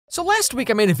So last week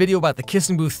I made a video about the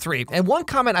Kissing Booth 3, and one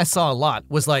comment I saw a lot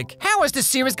was like, how has this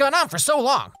series gone on for so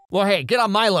long? Well, hey, get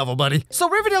on my level, buddy. So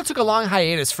Riverdale took a long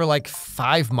hiatus for like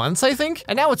 5 months, I think,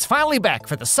 and now it's finally back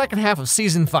for the second half of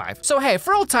season 5. So hey,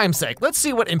 for old time's sake, let's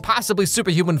see what impossibly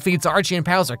superhuman feats Archie and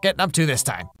pals are getting up to this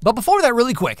time. But before that,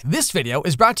 really quick, this video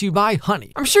is brought to you by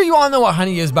Honey. I'm sure you all know what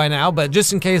Honey is by now, but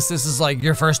just in case this is like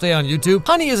your first day on YouTube,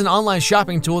 Honey is an online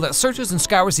shopping tool that searches and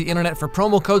scours the internet for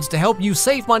promo codes to help you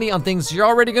save money on things you're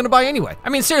already gonna buy anyway. I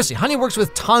mean, seriously, Honey works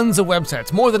with tons of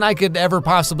websites, more than I could ever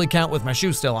possibly count with my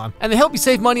shoes still on. And they help you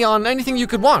save money on anything you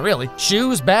could want, really.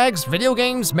 Shoes, bags, video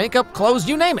games, makeup, clothes,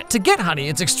 you name it. To get Honey,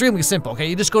 it's extremely simple, okay?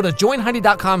 You just go to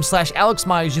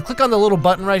joinhoney.com/AlexMyers, you click on the little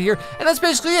button right here, and that's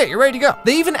basically it, you're ready to go.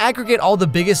 They even aggregate all the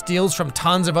biggest deals from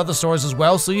tons of other stores as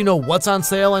well, so you know what's on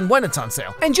sale and when it's on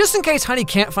sale. And just in case Honey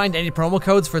can't find any promo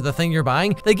codes for the thing you're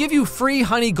buying, they give you free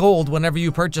Honey Gold whenever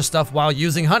you purchase stuff while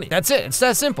using Honey. That's it, it's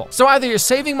that simple. So either you're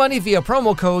saving money via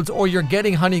promo codes or you're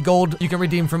getting Honey Gold you can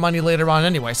redeem for money later on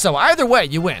anyway. So either way,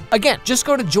 you win. Again, just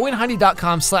go to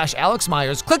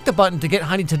joinhoney.com/AlexMyers, click the button to get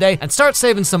Honey today, and start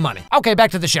saving some money. Okay,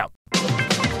 back to the show.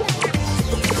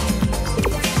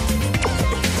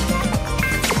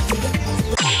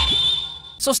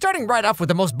 So starting right off with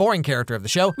the most boring character of the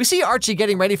show, we see Archie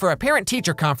getting ready for a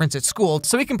parent-teacher conference at school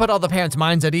so he can put all the parents'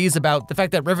 minds at ease about the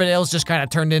fact that Riverdale's just kind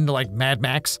of turned into like Mad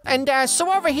Max. And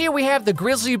so over here we have the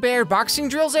Grizzly Bear boxing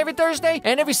drills every Thursday,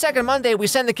 and every second Monday we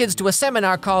send the kids to a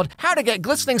seminar called How to Get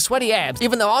Glistening Sweaty Abs,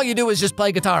 even though all you do is just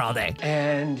play guitar all day.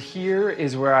 And here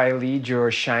is where I lead your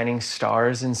shining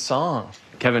stars in song.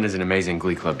 Kevin is an amazing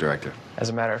Glee Club director. As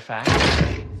a matter of fact.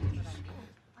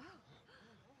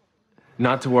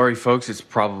 Not to worry, folks, it's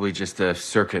probably just a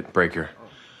circuit breaker.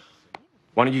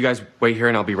 Why don't you guys wait here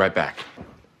and I'll be right back.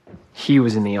 He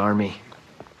was in the army.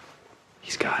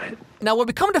 He's got it. Now, what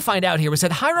we come to find out here is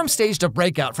that Hiram staged a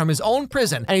breakout from his own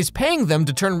prison, and he's paying them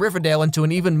to turn Riverdale into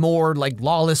an even more, like,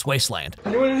 lawless wasteland.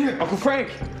 Anyone in here? Uncle Frank!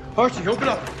 Archie, open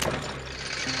up!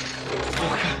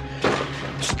 Oh, God.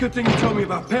 It's a good thing you told me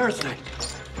about Parents' Night.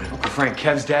 Uncle Frank,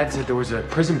 Kev's dad said there was a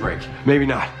prison break. Maybe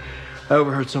not. I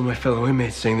overheard some of my fellow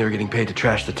inmates saying they were getting paid to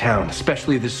trash the town,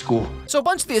 especially this school. So a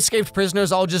bunch of the escaped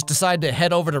prisoners all just decide to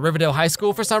head over to Riverdale High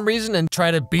School for some reason and try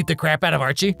to beat the crap out of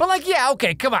Archie. But like, yeah,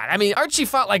 okay, come on. I mean, Archie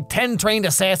fought like 10 trained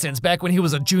assassins back when he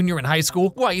was a junior in high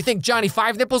school. What, you think Johnny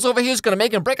Five Nipples over here is gonna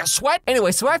make him break a sweat?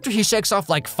 Anyway, so after he shakes off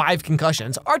like 5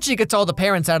 concussions, Archie gets all the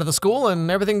parents out of the school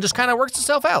and everything just kind of works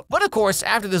itself out. But of course,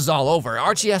 after this is all over,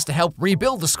 Archie has to help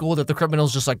rebuild the school that the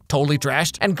criminals just like totally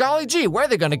trashed. And golly gee, where are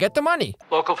they gonna get the money?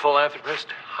 Local philanthropist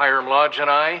Hiram Lodge and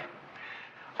I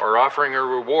are offering a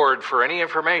reward for any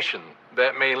information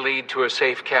that may lead to a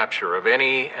safe capture of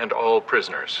any and all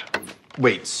prisoners.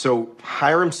 Wait, so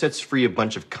Hiram sets free a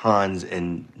bunch of cons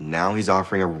and now he's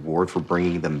offering a reward for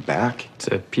bringing them back? It's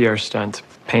a PR stunt to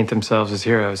paint themselves as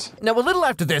heroes. Now, a little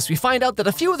after this, we find out that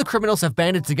a few of the criminals have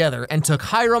banded together and took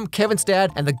Hiram, Kevin's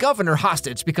dad, and the governor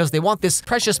hostage because they want this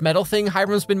precious metal thing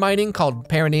Hiram's been mining called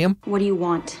Perineum. What do you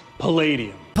want?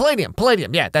 Palladium.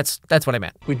 Palladium, yeah, that's what I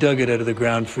meant. We dug it out of the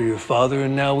ground for your father,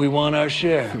 and now we want our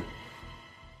share.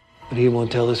 But he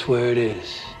won't tell us where it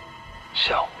is.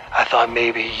 So, I thought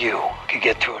maybe you could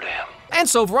get through to him. And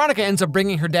so Veronica ends up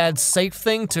bringing her dad's safe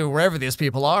thing to wherever these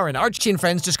people are, and Archie and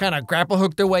friends just kind of grapple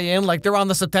hook their way in like they're on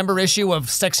the September issue of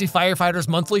Sexy Firefighters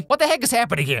Monthly. What the heck is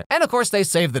happening here? And of course, they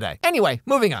save the day. Anyway,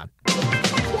 moving on.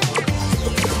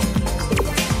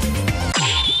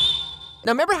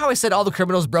 Now, remember how I said all the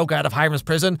criminals broke out of Hiram's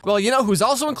prison? Well, you know who's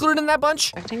also included in that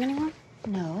bunch? Expecting anyone?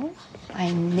 No.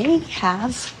 I may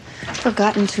have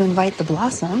forgotten to invite the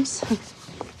Blossoms.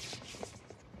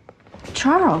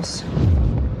 Charles.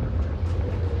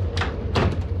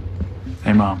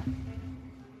 Hey, Mom.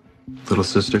 Little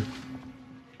sister.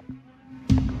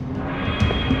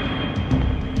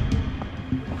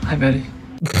 Hi, Betty.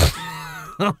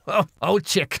 Oh,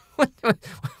 chick.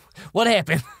 What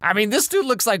happened? I mean, this dude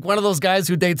looks like one of those guys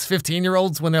who dates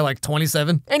 15-year-olds when they're like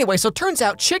 27. Anyway, so turns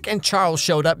out Chick and Charles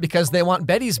showed up because they want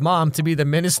Betty's mom to be the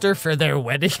minister for their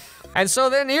wedding. And so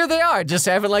then here they are, just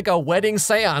having like a wedding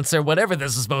seance or whatever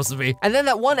this is supposed to be. And then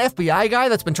that one FBI guy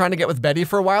that's been trying to get with Betty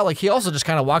for a while, like he also just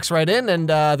kind of walks right in and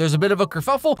there's a bit of a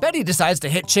kerfuffle. Betty decides to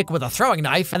hit Chick with a throwing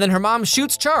knife and then her mom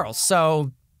shoots Charles,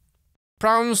 so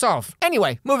problem solved.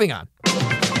 Anyway, moving on.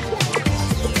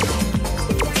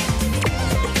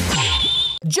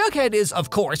 Jughead is, of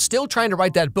course, still trying to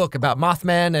write that book about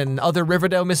Mothman and other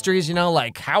Riverdale mysteries, you know,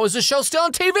 like, how is this show still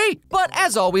on TV? But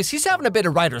as always, he's having a bit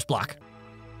of writer's block.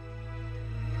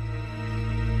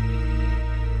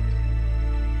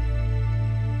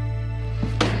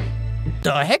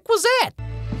 The heck was that?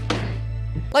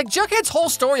 Like, Jughead's whole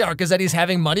story arc is that he's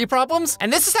having money problems,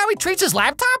 and this is how he treats his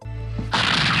laptop?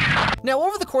 Now,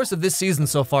 over the course of this season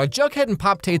so far, Jughead and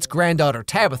Pop Tate's granddaughter,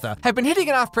 Tabitha, have been hitting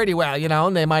it off pretty well, you know,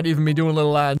 and they might even be doing a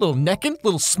little necking,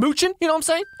 little smooching, you know what I'm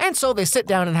saying? And so they sit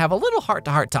down and have a little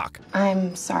heart-to-heart talk.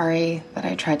 I'm sorry that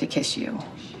I tried to kiss you.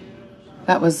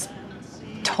 That was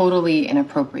totally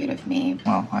inappropriate of me.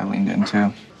 Well, I leaned in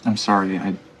too. I'm sorry,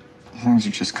 things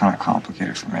are just kind of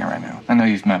complicated for me right now. I know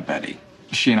you've met Betty.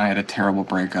 She and I had a terrible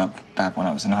breakup back when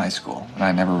I was in high school, and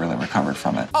I never really recovered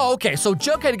from it. Oh, okay, so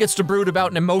Jughead gets to brood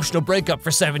about an emotional breakup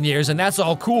for 7 years, and that's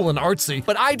all cool and artsy,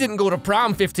 but I didn't go to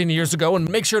prom 15 years ago and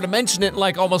make sure to mention it in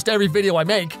like almost every video I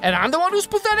make, and I'm the one who's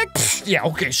pathetic? Pfft, yeah,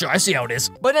 okay, sure, I see how it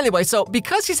is. But anyway, so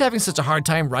because he's having such a hard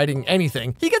time writing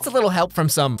anything, he gets a little help from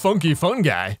some funky fun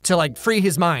guy to like free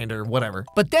his mind or whatever.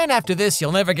 But then after this,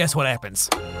 you'll never guess what happens.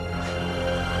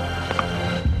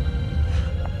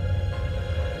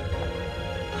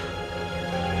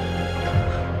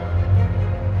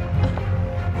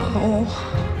 Oh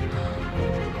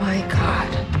my God.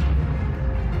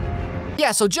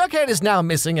 Yeah, so Jughead is now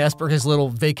missing as per his little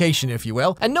vacation, if you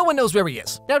will, and no one knows where he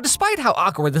is. Now, despite how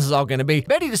awkward this is all gonna be,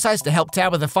 Betty decides to help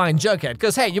Tabitha find Jughead,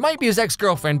 because hey, you might be his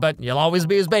ex-girlfriend, but you'll always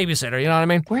be his babysitter, you know what I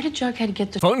mean? Where did Jughead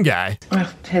get the fun guy?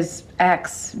 His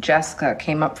ex, Jessica,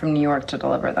 came up from New York to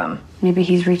deliver them. Maybe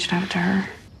he's reached out to her.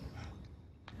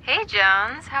 Hey,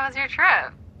 Jones, how was your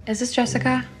trip? Is this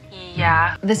Jessica?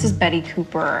 Yeah. This is Betty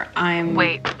Cooper.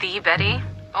 Wait, the Betty?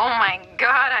 Oh my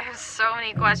God, I have so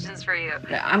many questions for you.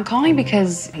 I'm calling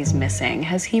because he's missing.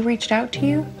 Has he reached out to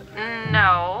you?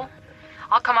 No.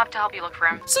 I'll come up to help you look for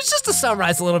him. So just to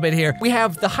summarize a little bit here, we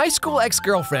have the high school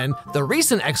ex-girlfriend, the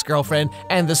recent ex-girlfriend,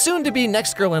 and the soon-to-be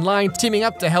next girl in line teaming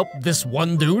up to help this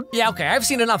one dude. Yeah, okay, I've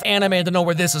seen enough anime to know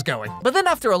where this is going. But then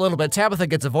after a little bit, Tabitha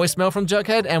gets a voicemail from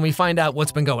Jughead, and we find out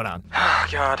what's been going on. Oh,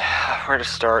 God, where to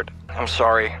start? I'm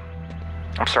sorry.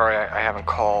 I haven't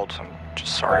called. I'm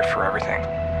just sorry for everything.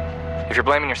 If you're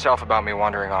blaming yourself about me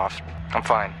wandering off, I'm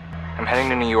fine. I'm heading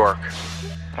to New York.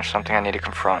 There's something I need to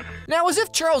confront. Now, as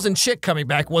if Charles and Chick coming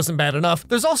back wasn't bad enough,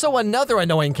 there's also another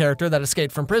annoying character that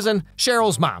escaped from prison,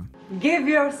 Cheryl's mom. Give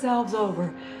yourselves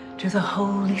over to the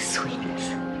holy sweetness.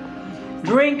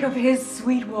 Drink of his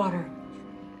sweet water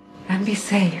and be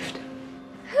saved.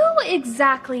 Who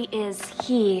exactly is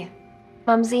he,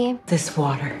 Mumsy? This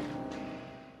water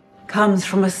comes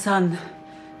from a son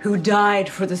who died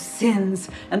for the sins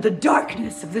and the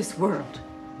darkness of this world.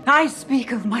 I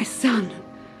speak of my son,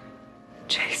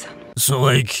 Jason. So,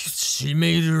 like, she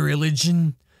made a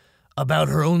religion about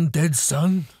her own dead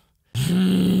son?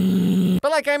 But,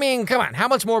 like, I mean, come on, how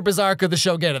much more bizarre could the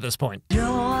show get at this point?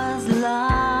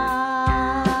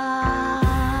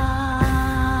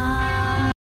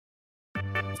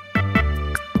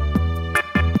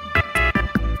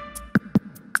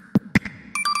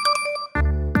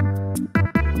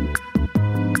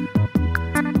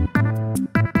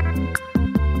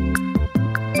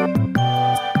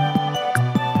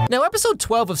 Now, episode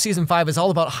 12 of season 5 is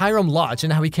all about Hiram Lodge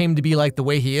and how he came to be like the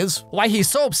way he is. Why he's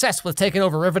so obsessed with taking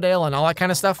over Riverdale and all that kind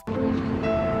of stuff.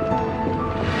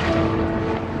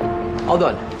 All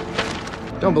done.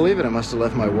 Don't believe it, I must have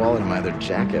left my wallet in my other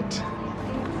jacket.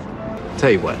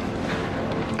 Tell you what,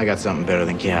 I got something better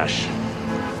than cash.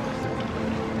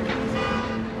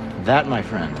 That, my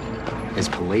friend, is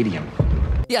palladium.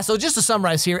 Yeah, so just to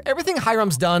summarize here, everything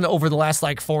Hiram's done over the last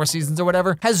like 4 seasons or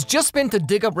whatever has just been to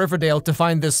dig up Riverdale to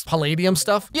find this palladium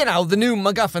stuff. You know, the new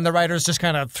MacGuffin the writers just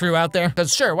kind of threw out there.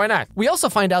 Because sure, why not? We also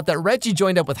find out that Reggie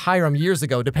joined up with Hiram years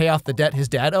ago to pay off the debt his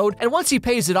dad owed. And once he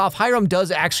pays it off, Hiram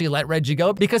does actually let Reggie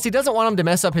go because he doesn't want him to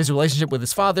mess up his relationship with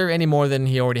his father any more than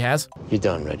he already has. You're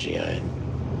done, Reggie. I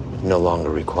no longer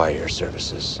require your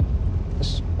services.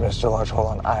 Mr. Lodge, hold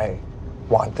on. I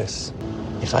want this.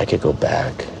 If I could go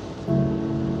back,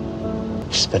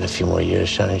 spend a few more years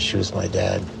shining shoes with my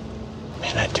dad,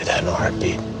 man, I'd do that in a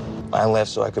heartbeat. I left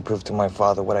so I could prove to my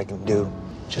father what I can do.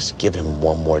 Just give him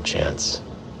one more chance.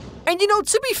 And you know,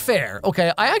 to be fair,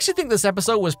 okay, I actually think this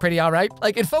episode was pretty alright.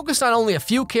 Like, it focused on only a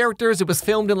few characters, it was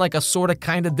filmed in like a sorta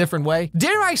kinda different way.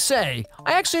 Dare I say,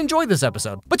 I actually enjoyed this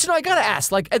episode. But you know, I gotta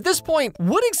ask, like, at this point,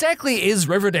 what exactly is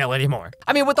Riverdale anymore?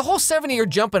 I mean, with the whole 70-year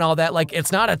jump and all that, like,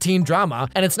 it's not a teen drama,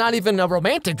 and it's not even a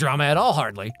romantic drama at all,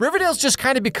 hardly. Riverdale's just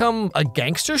kinda become a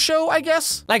gangster show, I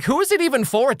guess? Like, who is it even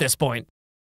for at this point?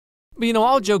 But you know,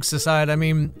 all jokes aside, I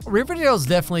mean, Riverdale's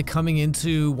definitely coming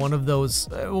into one of those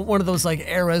like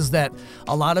eras that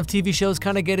a lot of TV shows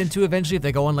kind of get into eventually if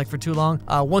they go on like for too long.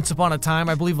 Once Upon a Time,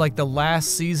 I believe like the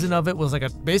last season of it was like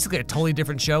basically a totally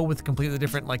different show with completely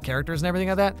different like characters and everything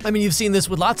like that. I mean, you've seen this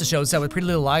with lots of shows, that with Pretty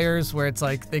Little Liars, where it's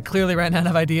like they clearly ran out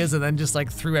of ideas and then just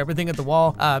like threw everything at the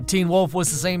wall. Teen Wolf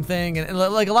was the same thing, and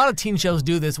like a lot of teen shows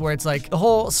do this, where it's like the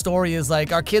whole story is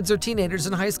like our kids are teenagers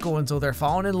in high school, and so they're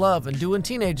falling in love and doing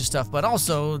teenage stuff, but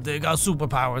also they got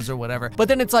superpowers or whatever. But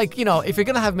then it's like, you know, if you're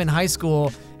gonna have them in high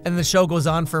school and the show goes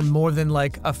on for more than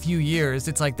like a few years,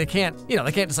 it's like they can't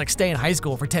just like stay in high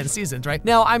school for 10 seasons, right?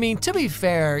 Now, I mean, to be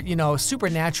fair, you know,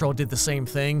 Supernatural did the same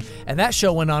thing, and that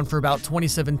show went on for about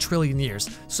 27 trillion years.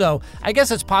 So I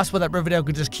guess it's possible that Riverdale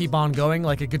could just keep on going,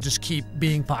 like it could just keep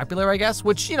being popular, I guess,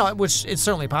 which it's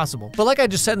certainly possible. But like I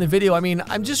just said in the video, I mean,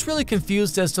 I'm just really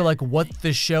confused as to like what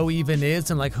the show even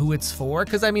is and like who it's for.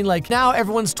 Because I mean, like now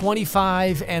everyone's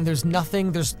 25 and there's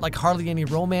like hardly any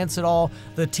romance at all.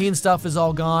 The teen stuff is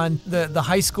all gone. The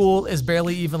high school is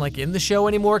barely even like in the show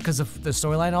anymore because of the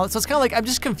storyline and all that. So it's kind of like I'm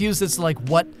just confused as to like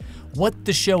what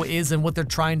the show is and what they're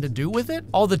trying to do with it.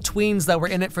 All the tweens that were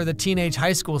in it for the teenage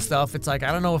high school stuff, it's like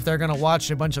I don't know if they're gonna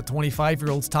watch a bunch of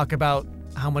 25-year-olds talk about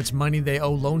how much money they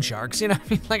owe loan sharks, you know what I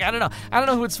mean? Like, I don't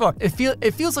know who it's for. It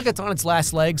feels like it's on its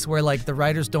last legs, where like the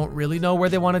writers don't really know where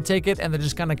they want to take it, and they're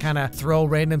just gonna kind of throw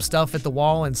random stuff at the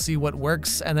wall and see what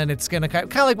works, and then it's gonna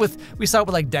kind of like we saw it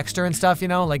with like Dexter and stuff, you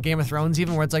know, like Game of Thrones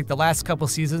even, where it's like the last couple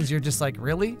seasons you're just like,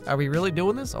 really? Are we really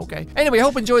doing this? Okay. Anyway, I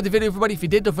hope you enjoyed the video, everybody. If you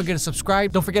did, don't forget to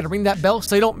subscribe. Don't forget to ring that bell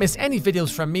so you don't miss any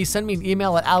videos from me. Send me an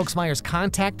email at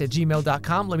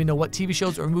alexmeyerscontact@gmail.com. Let me know what TV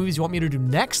shows or movies you want me to do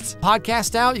next.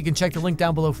 Podcast out. You can check the link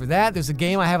down below for that. There's a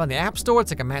game I have on the App Store.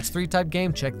 It's like a Match 3 type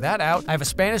game. Check that out. I have a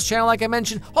Spanish channel, like I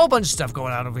mentioned. Whole bunch of stuff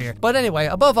going on over here. But anyway,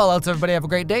 above all else, everybody have a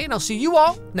great day, and I'll see you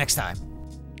all next time.